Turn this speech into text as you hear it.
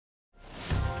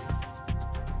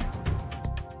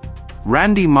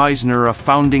Randy Meisner, a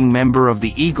founding member of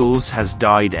the Eagles, has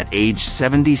died at age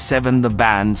 77, the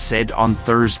band said on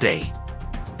Thursday.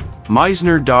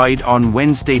 Meisner died on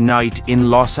Wednesday night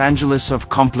in Los Angeles of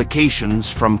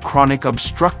complications from chronic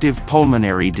obstructive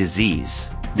pulmonary disease.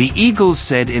 The Eagles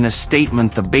said in a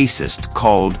statement the bassist,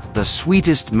 called the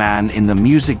sweetest man in the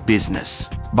music business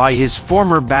by his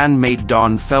former bandmate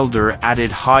Don Felder,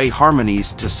 added high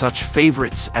harmonies to such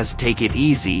favorites as Take It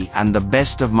Easy and The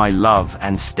Best of My Love,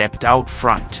 and stepped out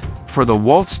front for the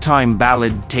waltz-time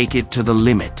ballad Take It to the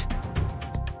Limit.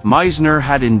 Meisner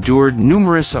had endured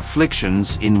numerous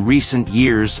afflictions in recent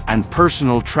years and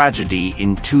personal tragedy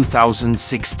in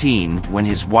 2016 when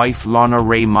his wife Lana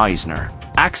Rae Meisner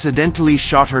accidentally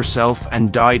shot herself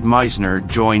and died. Meisner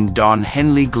joined Don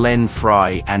Henley, Glenn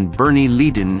Frey, and Bernie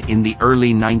Leadon in the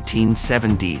early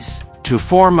 1970s to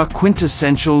form a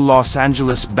quintessential Los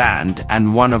Angeles band,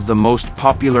 and one of the most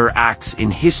popular acts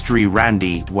in history.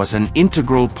 Randy was an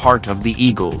integral part of the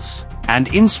Eagles and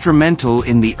instrumental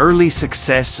in the early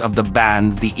success of the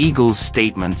band. The Eagles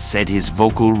statement said his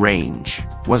vocal range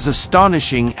was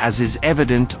astonishing, as is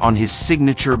evident on his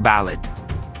signature ballad,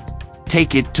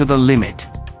 Take It to the Limit.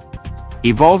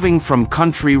 Evolving from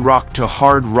country rock to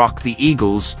hard rock, the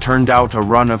Eagles turned out a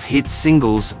run of hit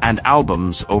singles and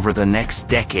albums over the next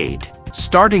decade,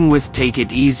 starting with Take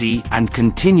It Easy and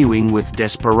continuing with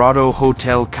Desperado,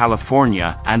 Hotel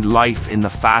California, and Life in the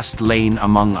Fast Lane,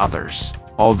 among others.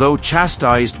 Although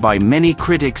chastised by many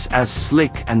critics as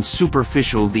slick and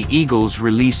superficial, the Eagles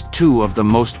released two of the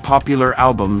most popular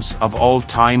albums of all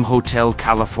time, Hotel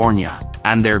California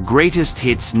and their greatest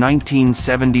hits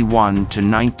 1971 to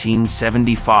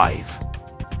 1975.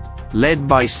 Led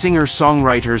by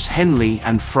singer-songwriters Henley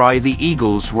and Frey, the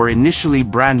Eagles were initially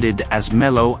branded as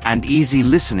mellow and easy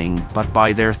listening, but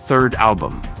by their third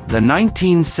album, the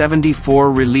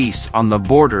 1974 release On the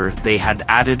Border, they had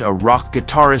added a rock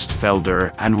guitarist,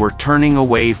 Felder, and were turning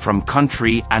away from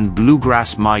country and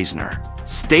bluegrass. Meisner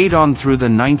stayed on through the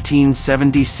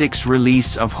 1976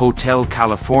 release of Hotel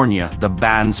California, the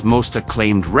band's most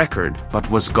acclaimed record, but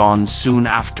was gone soon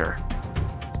after.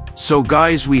 So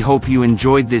guys, we hope you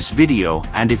enjoyed this video,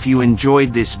 and if you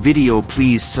enjoyed this video,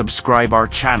 please subscribe our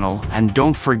channel and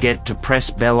don't forget to press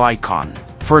bell icon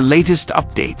for latest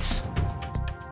updates.